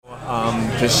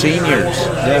to seniors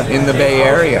in the Bay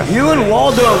Area. You and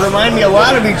Waldo remind me a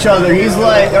lot of each other. He's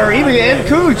like, or even and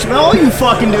Cooch, man, all you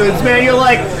fucking dudes, man. You're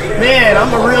like, man,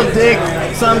 I'm a real dick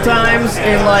sometimes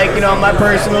in like, you know, my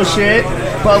personal shit.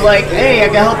 But like, hey, I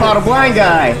can help out a blind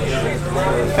guy.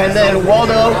 And then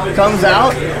Waldo comes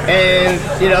out and,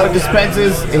 you know,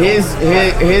 dispenses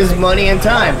his money and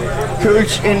time.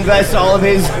 Cooch invests all of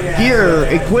his gear,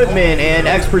 equipment, and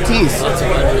expertise.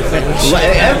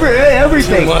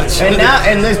 Everything.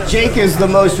 And this Jake is the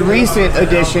most recent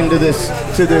addition to this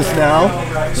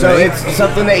now. So it's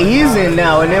something that he's in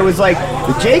now. And it was like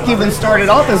Jake even started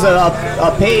off as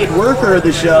a paid worker of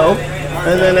the show.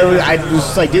 And then I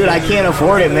was like, dude, I can't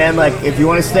afford it, man. Like, if you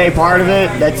want to stay part of it,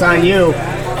 that's on you.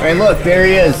 And look, there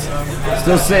he is,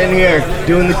 still sitting here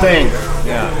doing the thing.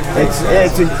 Yeah,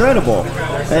 it's incredible.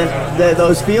 And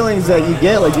those feelings that you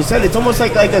get, like you said, it's almost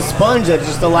like a sponge that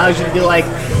just allows you to be like,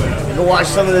 go wash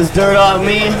some of this dirt off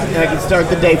me, and I can start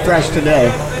the day fresh today.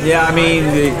 Yeah, I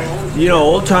mean, you know,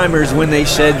 old timers, when they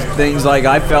said things like,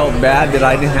 I felt bad that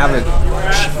I didn't have a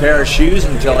pair of shoes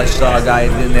until I saw a guy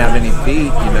that didn't have any feet,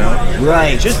 you know.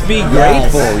 Right. Just be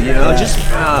grateful, you know. Just,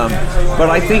 but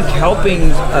I think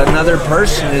helping another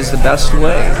person is the best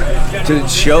way to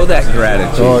show that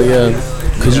gratitude. Oh yeah.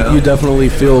 Because you definitely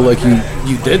feel like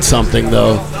you did something,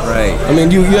 though. Right. I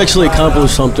mean, you actually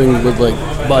accomplished something with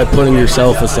by putting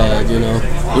yourself aside, you know.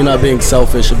 You're not being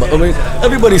selfish about. I mean,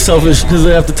 everybody's selfish because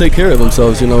they have to take care of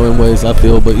themselves, you know, in ways I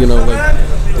feel. But you know, like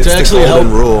it's to actually help,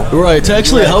 rule. right? To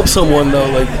actually help someone though,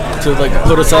 like to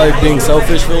put aside being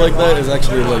selfish for like that is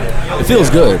actually like it feels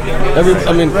good.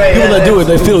 People that do it,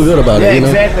 they feel good about it. You know?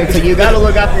 Exactly. So you got to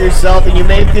look out for yourself, and you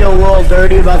may feel a little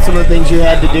dirty about some of the things you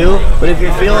had to do. But if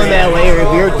you're feeling that way, or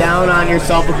if you're down on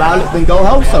yourself about it, then go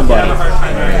help somebody.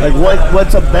 Like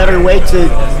what's a better way to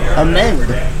amend?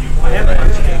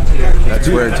 That's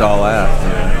where it's all at.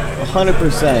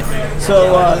 100%.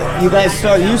 So you guys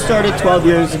started 12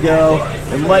 years ago,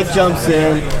 and Mike jumps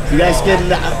in. You guys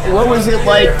what was it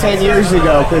like 10 years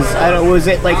ago? Because was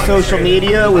it like social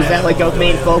media? Was that like a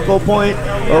main focal point?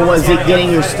 Or was it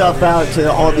getting your stuff out to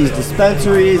all these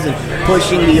dispensaries and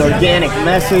pushing the organic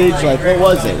message? Like, what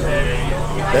was it?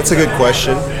 That's a good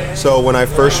question. So when I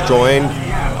first joined,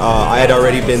 I had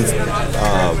already been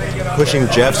pushing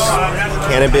Jeff's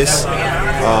cannabis,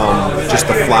 just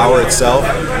the flower itself.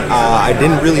 I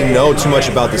didn't really know too much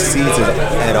about the seeds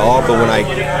at all, but when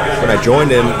I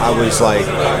joined him, I was like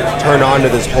turned on to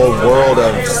this whole world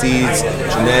of seeds,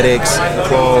 genetics,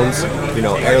 clones, you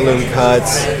know, heirloom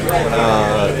cuts,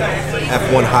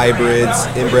 F1 hybrids,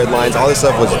 inbred lines. All this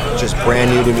stuff was just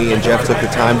brand new to me, and Jeff took the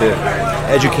time to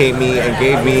educate me and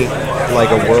gave me like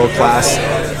a world-class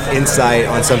insight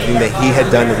on something that he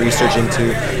had done the research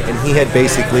into, and he had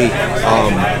basically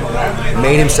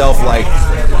made himself like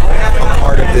a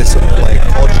part of this like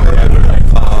culture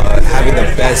of having the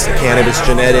best cannabis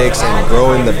genetics and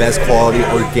growing the best quality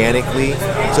organically.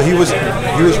 So he was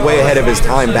way ahead of his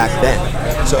time back then.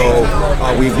 So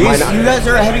you guys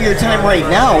are ahead of your time right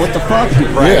now. What the fuck?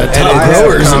 Right. Yeah, top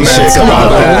growers and shit. Come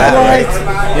on, man.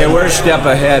 Yeah, we're a step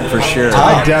ahead for sure.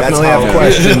 I definitely have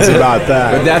questions about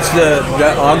that.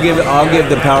 But I'll give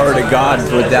the power to God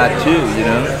with that too. You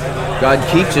know, God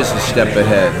keeps us a step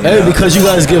ahead. Hey, because you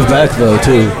guys give back though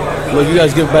too. Like you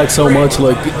guys give back so much.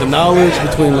 Like the knowledge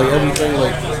between like everything.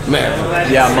 Like man.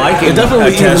 Yeah, Mike can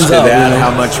attest to that. You know?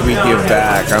 How much we give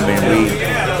back. I mean,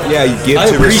 yeah, you give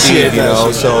to receive, you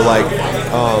know. So like,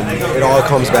 it all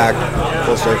comes back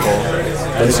full circle.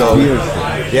 And so,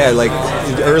 yeah, like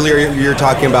earlier you were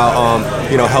talking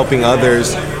about, you know, helping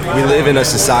others. We live in a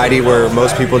society where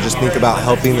most people just think about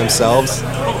helping themselves,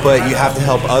 but you have to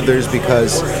help others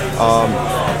because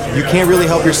you can't really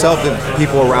help yourself if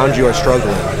people around you are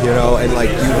struggling, you know. And like,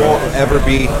 you won't ever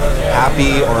be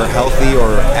happy or healthy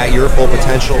or at your full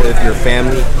potential if your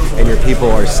family and your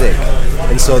people are sick.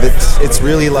 And so it's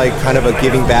really like kind of a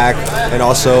giving back, and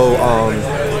also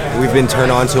we've been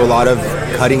turned on to a lot of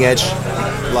cutting edge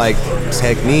like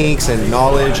techniques and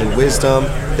knowledge and wisdom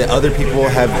that other people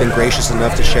have been gracious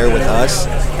enough to share with us.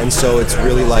 And so it's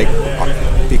really like,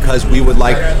 because we would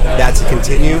like that to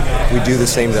continue, we do the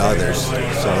same to others.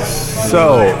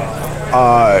 So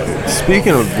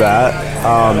speaking of that,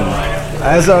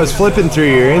 as I was flipping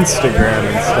through your Instagram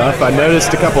and stuff, I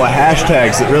noticed a couple of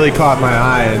hashtags that really caught my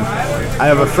eye, and I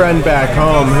have a friend back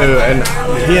home and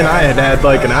he and I had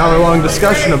like an hour-long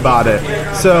discussion about it.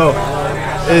 So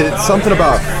it's something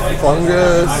about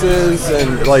funguses,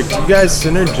 and like, do you guys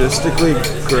synergistically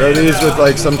grow these with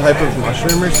like some type of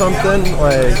mushroom or something?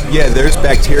 Like, yeah, there's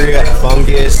bacteria,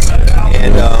 fungus,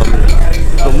 and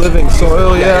The living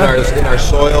soil, yeah. In our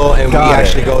soil, and Got we it.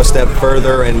 actually go a step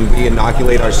further and we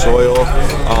inoculate our soil,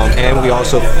 and we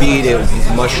also feed it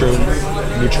mushroom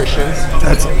nutrition.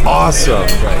 That's awesome.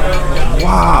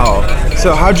 Wow.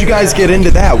 So how'd you guys get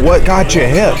into that? What got you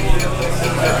hip?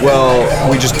 Well,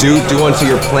 we just do unto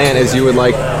your plant as you would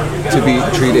like to be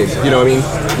treated. You know what I mean?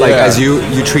 Like Yeah. as you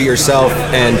treat yourself,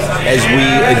 and as we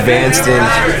advanced in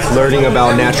learning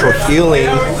about natural healing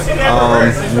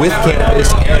with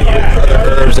cannabis and with other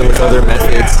herbs and with other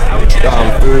methods,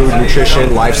 food,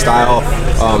 nutrition, lifestyle,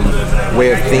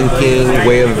 way of thinking,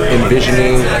 way of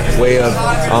envisioning, way of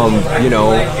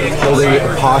holding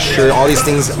posture. All these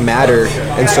things matter,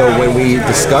 and so when we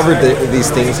discovered these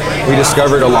things, we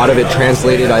discovered a lot of it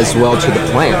translated as well to the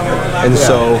plant, and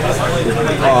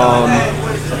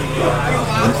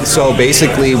so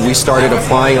basically we started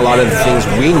applying a lot of the things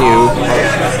we knew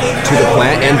to the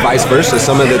plant, and vice versa.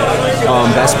 Some of the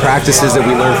best practices that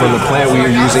we learned from the plant we are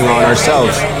using on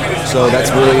ourselves. So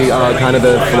that's really kind of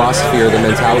the philosophy or the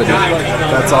mentality.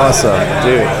 That's awesome,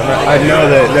 dude. I know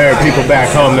that there are people back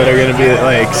home that are going to be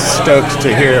like stoked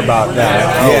to hear about that.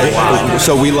 Yeah.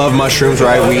 So we love mushrooms,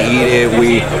 right? We eat it.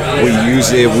 We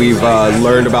use it. We've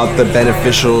learned about the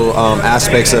beneficial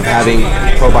aspects of having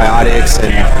probiotics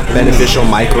and beneficial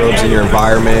microbes in your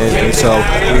environment, and so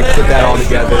we put that all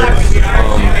together.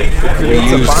 We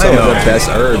use some of the best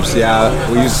herbs. Yeah,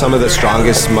 we use some of the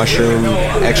strongest mushroom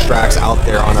extracts out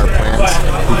there on our plants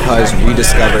because we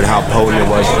discovered how potent it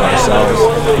was for ourselves.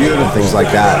 Beautiful things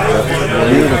like that.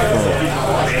 Beautiful.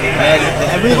 And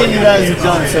everything you guys have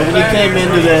done, so when you came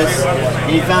into this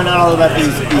and you found out all about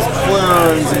these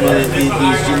clones and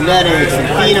these genetics and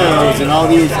phenomes and all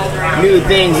these new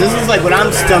things, this is like what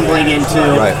I'm stumbling into.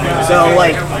 Right. So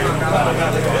like,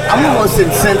 I'm almost in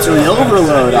sensory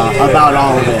overload about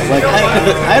all of it. Like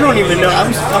I don't even know.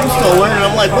 I'm still learning.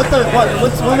 I'm like,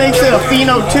 what makes it a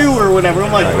pheno 2 or whatever?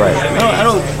 I'm like, Right.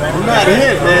 I'm not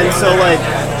hit, man. So like,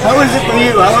 how is it for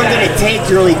you? How long did it take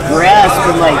to really grasp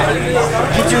and like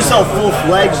get yourself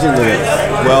full-fledged into this?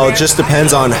 Well, it just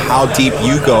depends on how deep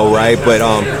you go, right? But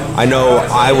I know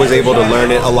I was able to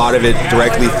learn it, a lot of it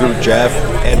directly through Jeff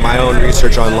and my own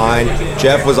research online.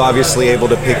 Jeff was obviously able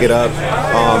to pick it up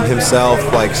himself,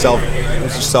 like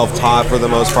self-taught for the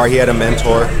most part. He had a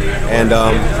mentor, and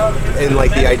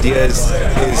like the idea is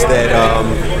that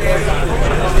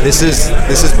this is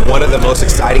one of the most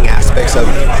exciting aspects of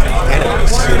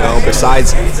cannabis. You know,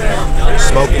 besides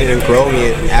smoking it and growing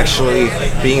it, actually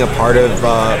being a part of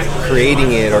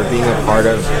creating it or being a part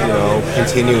of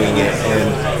continuing it.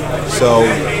 And so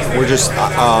we're just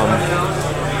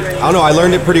I don't know. I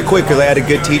learned it pretty quick because I had a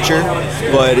good teacher,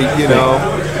 but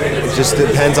it just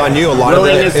depends on you. A lot of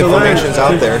the information's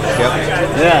out there.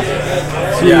 Yep.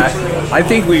 Yeah, I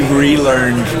think we've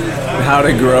relearned how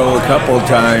to grow a couple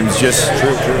times just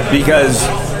because,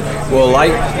 well,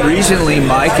 like recently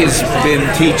Mike has been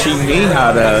teaching me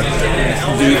how to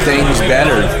do things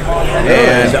better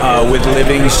and with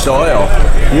living soil.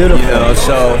 Beautiful.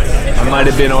 So I might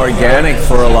have been organic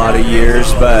for a lot of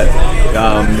years, but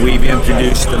we've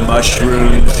introduced the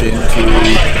mushrooms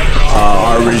into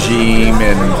our regime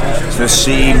and the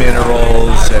sea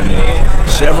minerals and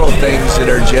several things that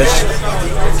are just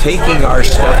taking our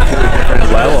stuff to a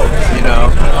different level,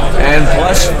 And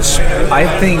plus, I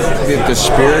think that the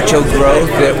spiritual growth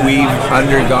that we've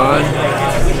undergone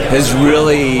has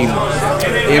really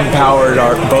empowered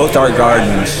both our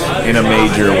gardens in a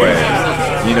major way.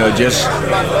 Just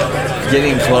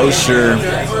getting closer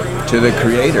to the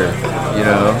Creator,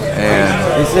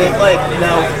 and Is it like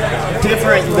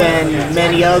different than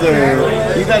many other?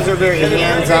 You guys are very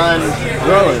hands-on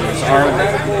growers, aren't you?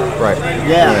 Right.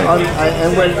 Yeah, Right.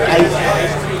 and when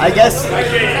I guess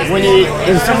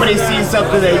if somebody sees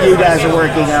something that you guys are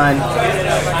working on,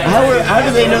 how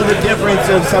do they know the difference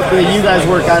of something that you guys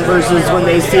work on versus when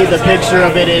they see the picture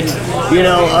of it in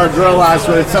a grow house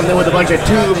with something with a bunch of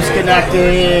tubes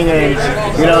connecting and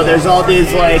there's all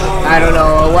these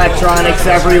electronics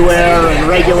everywhere and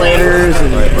regulators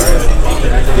and.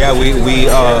 Yeah, we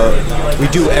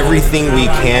do everything we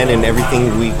can and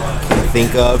everything we can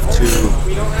think of to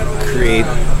create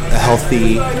a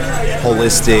healthy,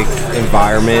 holistic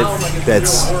environment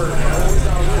that's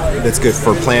good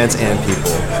for plants and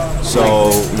people.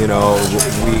 So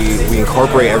we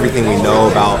incorporate everything we know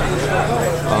about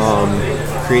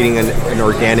creating an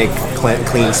organic,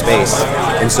 clean space,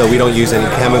 and so we don't use any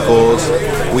chemicals.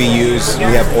 We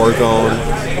have orgone,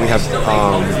 we have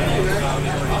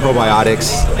probiotics.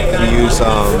 We use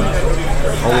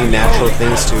only natural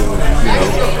things to,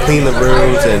 clean the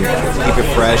rooms and keep it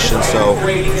fresh. And so,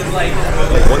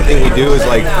 like, one thing we do is,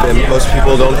 like, that most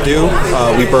people don't do,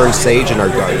 we burn sage in our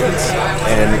gardens.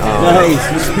 And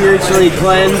nice, you spiritually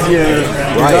cleanse your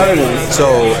garden.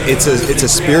 So it's a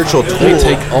spiritual tool. They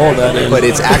take all that in. But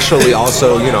it's actually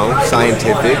also,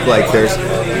 scientific. Like, there's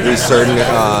these certain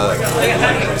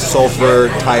sulfur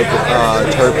type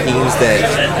terpenes that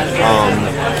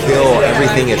kill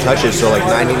everything it touches. So like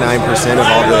 99% of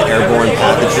all the airborne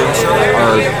pathogens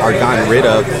are gotten rid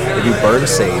of if you burn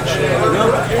sage.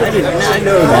 I did not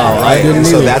know that. Wow, I didn't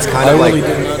So either. that's kind I of like, really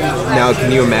did not know. now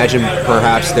can you imagine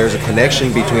perhaps there's a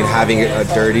connection between having a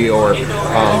dirty or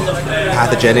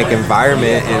pathogenic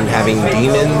environment and having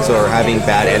demons or having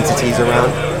bad entities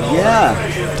around? Yeah,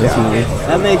 Definitely.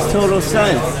 that makes total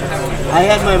sense. I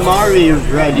had my Mari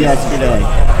read yesterday.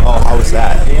 Oh, how was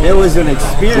that? It was an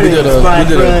experience, We did a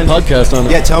friend. podcast on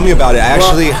it. Yeah, tell me about it. I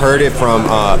actually heard it from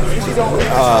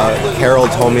Carol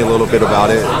told me a little bit about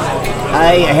it.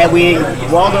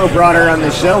 Waldo brought her on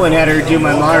the show and had her do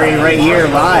my Mari right here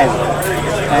live,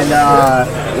 and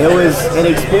it was an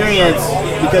experience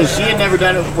because she had never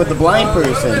done it with a blind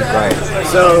person. Right.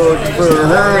 So for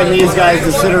her and these guys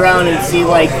to sit around and see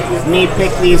like me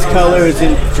pick these colors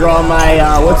and draw my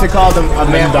what's it called, a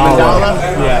mandala?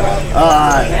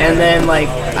 Yeah. And then like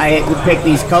I would pick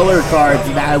these color cards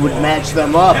and I would match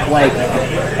them up like,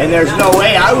 and there's no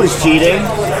way I was cheating.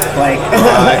 Like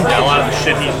Yeah, a lot of the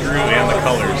shit he drew and the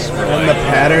colors were And like, the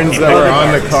patterns that were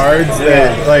on the cards,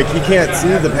 that like you can't see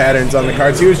the patterns on the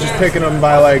cards. He was just picking them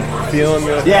by like feeling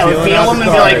the yeah, I would feel out them the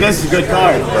and be like, card. this is a good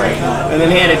card, and then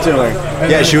hand it to her.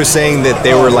 Yeah, she was saying that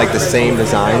they were like the same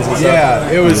designs and stuff.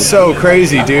 Yeah, it was so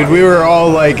crazy, dude. We were all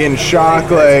like in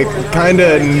shock, like kind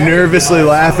of nervously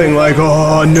laughing, like,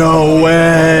 oh, no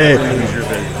way.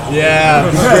 Yeah,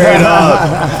 straight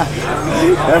up.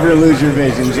 Never lose your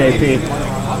vision, JP.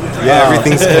 Yeah,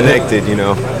 everything's connected,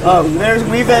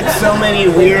 We've had so many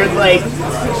weird, like,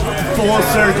 full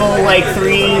circle, like,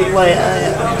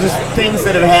 just things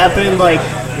that have happened, like,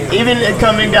 even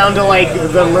coming down to, like,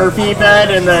 the Murphy bed,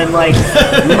 and then, like,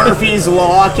 Murphy's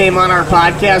Law came on our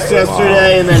podcast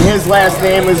yesterday, and then his last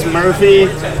name was Murphy,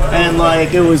 and,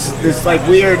 like, it was this, like,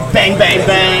 weird bang, bang,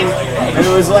 bang, and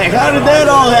it was like, how did that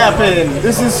all happen?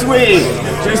 This is sweet.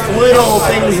 Just little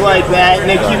things like that,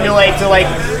 and accumulate to, like,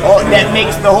 that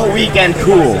makes the whole weekend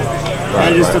cool.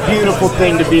 And just a beautiful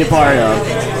thing to be a part of.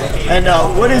 And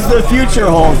what does the future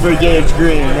hold for Gage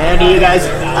Green, man? You guys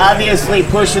obviously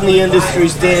pushing the industry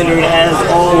standard as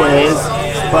always,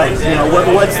 but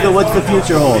what's the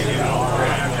future hold?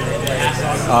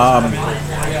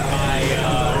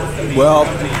 Well,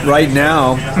 right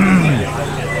now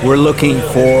we're looking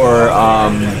for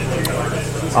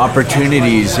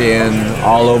opportunities in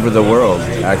all over the world,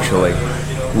 actually,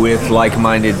 with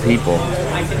like-minded people.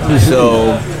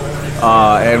 So,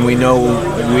 and we know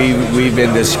we've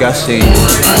been discussing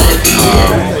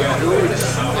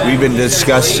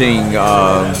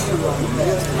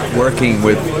working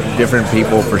with different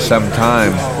people for some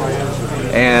time,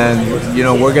 and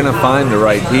we're going to find the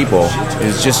right people.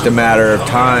 It's just a matter of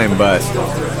time, but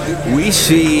we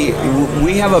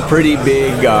have a pretty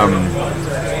big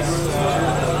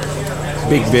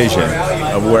vision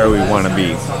of where we want to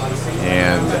be,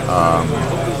 and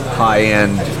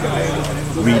high-end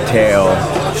retail,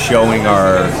 showing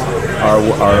our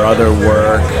other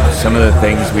work, some of the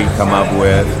things we come up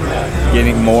with,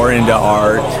 getting more into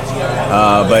art,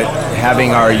 but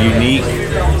having our unique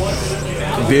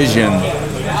vision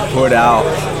put out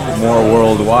more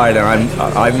worldwide. And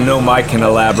I know Mike can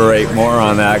elaborate more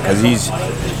on that because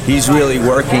he's really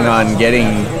working on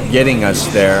getting us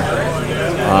there.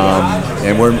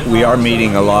 And we are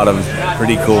meeting a lot of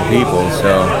pretty cool people.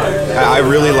 So I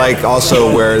really like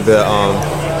also where the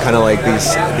kind of like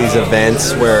these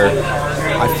events where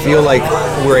I feel like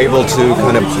we're able to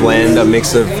kind of blend a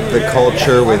mix of the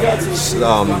culture with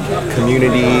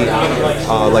community.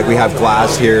 Like we have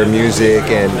glass here, music,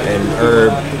 and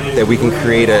herb, that we can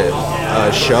create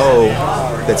a show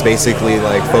that's basically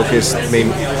like focused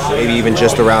maybe even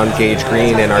just around Gage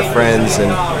Green and our friends,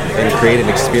 and create an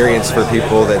experience for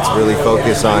people that's really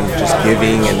focused on just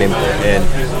giving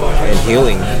and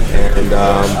healing. And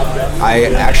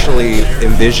I actually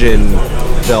envision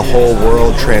the whole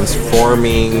world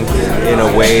transforming in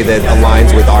a way that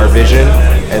aligns with our vision,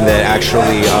 and that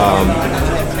actually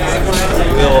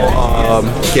will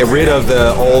get rid of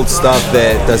the old stuff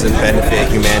that doesn't benefit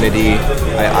humanity.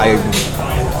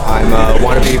 I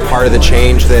want to be part of the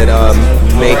change that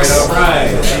makes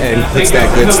and puts that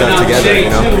good stuff together,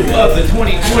 Of the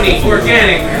 2020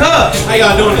 Organic Cup. How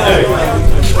y'all doing today?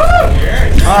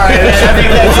 All right, man, I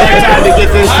think that's our time to get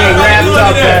this thing wrapped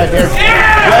up.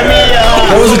 Let me.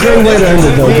 That was a great way to end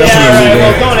it, though. Yeah, Definitely.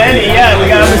 well, don't end it. Yeah, we're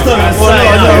still gonna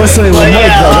sign I up. was saying, well,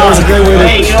 that was a great way to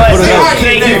Hey, you know what? put it out.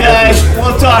 Thank you guys.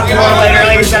 We'll talk more later.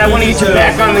 Like I said, I want to get you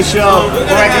back on the show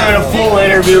where I can run a full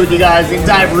interview with you guys and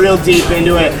dive real deep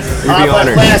into it. But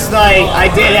honored. last night,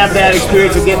 I did have that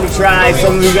experience of getting to try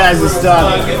some of you guys'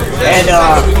 stuff, and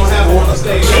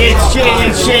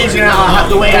it's changing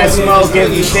the way I smoke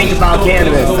and think about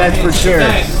cannabis. That's for sure.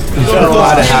 So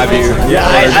Glad to have you. yeah,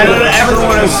 I don't ever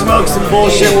want to smoke some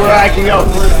bullshit where I can go.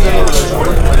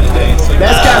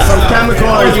 That's got some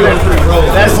chemicals in.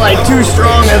 That's like too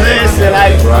strong of this, and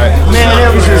man,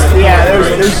 it was just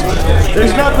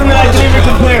there's nothing that I can even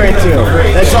compare it to.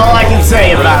 That's all I can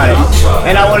say about it.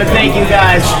 And I want to thank you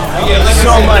guys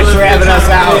so much for having us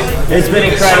out. It's been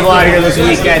incredible out here this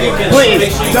weekend. Please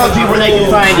tell people where they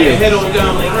can find you.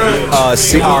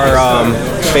 See our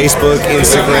Facebook,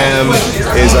 Instagram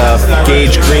is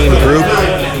Gage Green Group.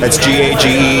 That's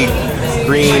GAGE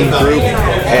Green Group.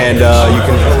 And you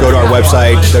can go to our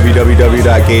website,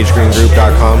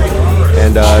 www.gagegreengroup.com,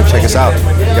 and check us out.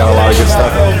 We got a lot of good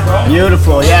stuff.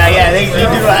 Beautiful. Yeah. You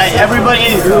do. Everybody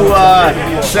who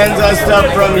sends us stuff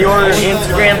from your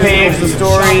Instagram page, the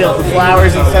story of the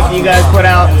flowers and stuff that you guys put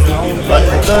out, but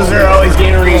those are always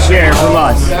getting reshared from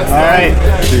us. All right.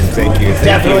 Thank you.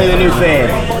 Definitely the new fave.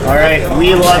 All right.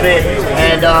 We love it,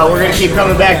 and we're gonna keep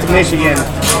coming back to Michigan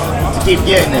to keep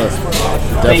getting it.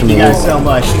 Thank you guys so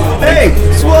much. Hey,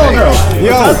 Swole Girl.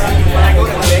 Yo.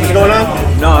 What's going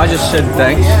on? No, I just said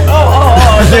thanks. Oh,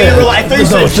 I thought you were like, I thought you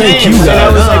said Thank you, James, and I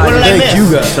guys. was like, what did I miss? Thank you,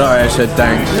 guys. Sorry, I said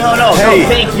thanks. No, Hey.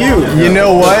 thank you. You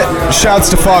know what? Shouts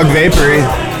to Fog Vapory.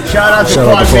 Shout out to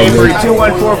Fog Vapory,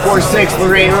 21446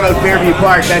 Lorraine Road, Fairview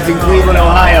Park. That's in Cleveland,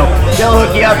 Ohio. They'll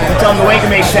hook you up if you tell them the Wake and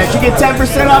Make sense. You get 10%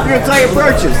 off your entire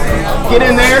purchase. Get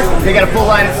in there. They got a full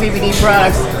line of CBD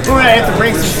products. We're going to have to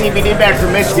bring some CBD back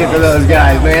from Michigan for those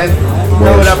guys, man.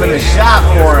 Throw it up in the shop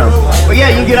for them. But yeah,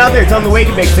 you can get out there. Tell them the Wake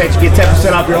and Make sense. You get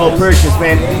 10% off your whole purchase,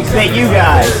 man. Thank you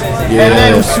guys. Yeah. And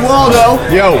then Swaldo.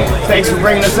 Yo, Thanks for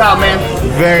bringing us out, man.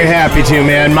 very happy to,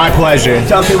 man. My pleasure.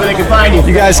 Tell people they can find you.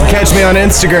 You guys can catch me on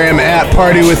Instagram at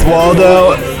Party with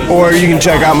Waldo, or you can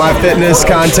check out my fitness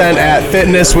content at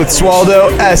Fitness with Swaldo,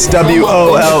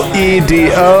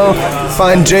 SWOLEDO.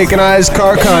 Find Jake and I's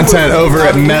car content over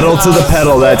at Metal to the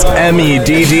Pedal. That's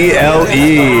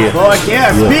MEDDLE. Fuck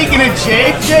yeah. Speaking of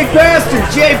Jake Pastor,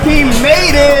 JP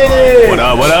made it. What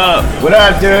up, what up? What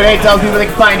up, dude? Hey, tell people they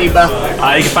can find you, bro.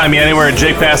 You can find me anywhere at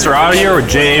Jake Pastor Audio or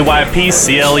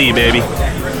JAYPCLE, baby.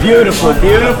 Beautiful.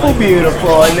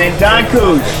 And then Don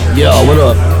Cooch, Yo, what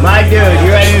up? my dude,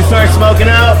 you ready to start smoking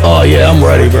out? Oh, yeah, I'm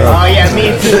ready, bro. Oh yeah, me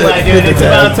too, my dude. It's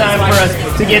Yeah. about time for us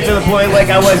to get to the point like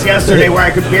I was yesterday where I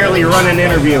could barely run an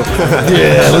interview.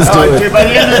 Yeah, let's do Dude, it. by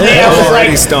the end of the day, I was Already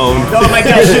like, stoned. oh my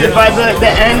gosh, dude, by the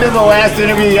end of the last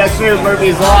interview yesterday with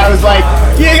Murphy's Law, I was like,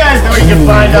 you guys know where you can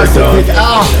find us.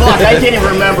 Oh, fuck, I can't even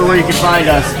remember where you can find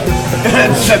us.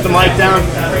 Set the mic down.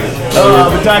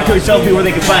 But Don Coach, tell people where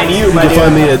they can find you, my You dude.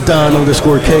 can find me at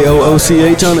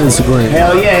Don_KOOCH on Instagram.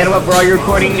 Hell yeah, hit them up for all your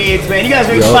recording needs, man. You guys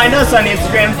know you can find us on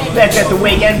Instagram. That's at the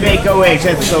Wake and Bake OH.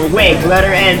 That's the Wake,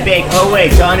 letter N, Bake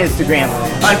OH on Instagram.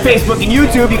 On Facebook and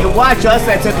YouTube, you can watch us.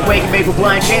 That's at the Wake and Bake with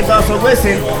Blind James. Also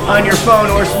listen on your phone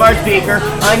or smart speaker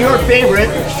on your favorite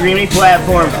streaming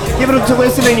platform. Give it to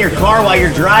listen in your car while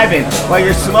you're driving, while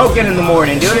you're smoking in the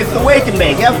morning, dude. It's the Wake and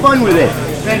Bake. Have fun with it.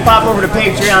 Then pop over to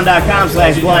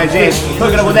patreon.com/blindjames. Hook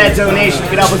it up with that donation. You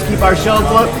can help us keep our show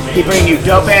afloat. Keep bringing you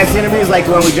dope-ass interviews like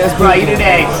the one we just brought you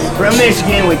today from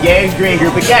Michigan with Gage Green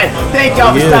Group. Again, thank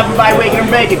y'all for stopping by, Waking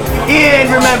and Baking. And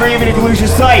remember, even if you lose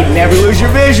your sight, never lose your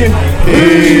vision.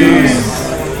 Peace.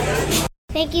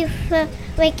 Thank you for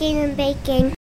waking and baking.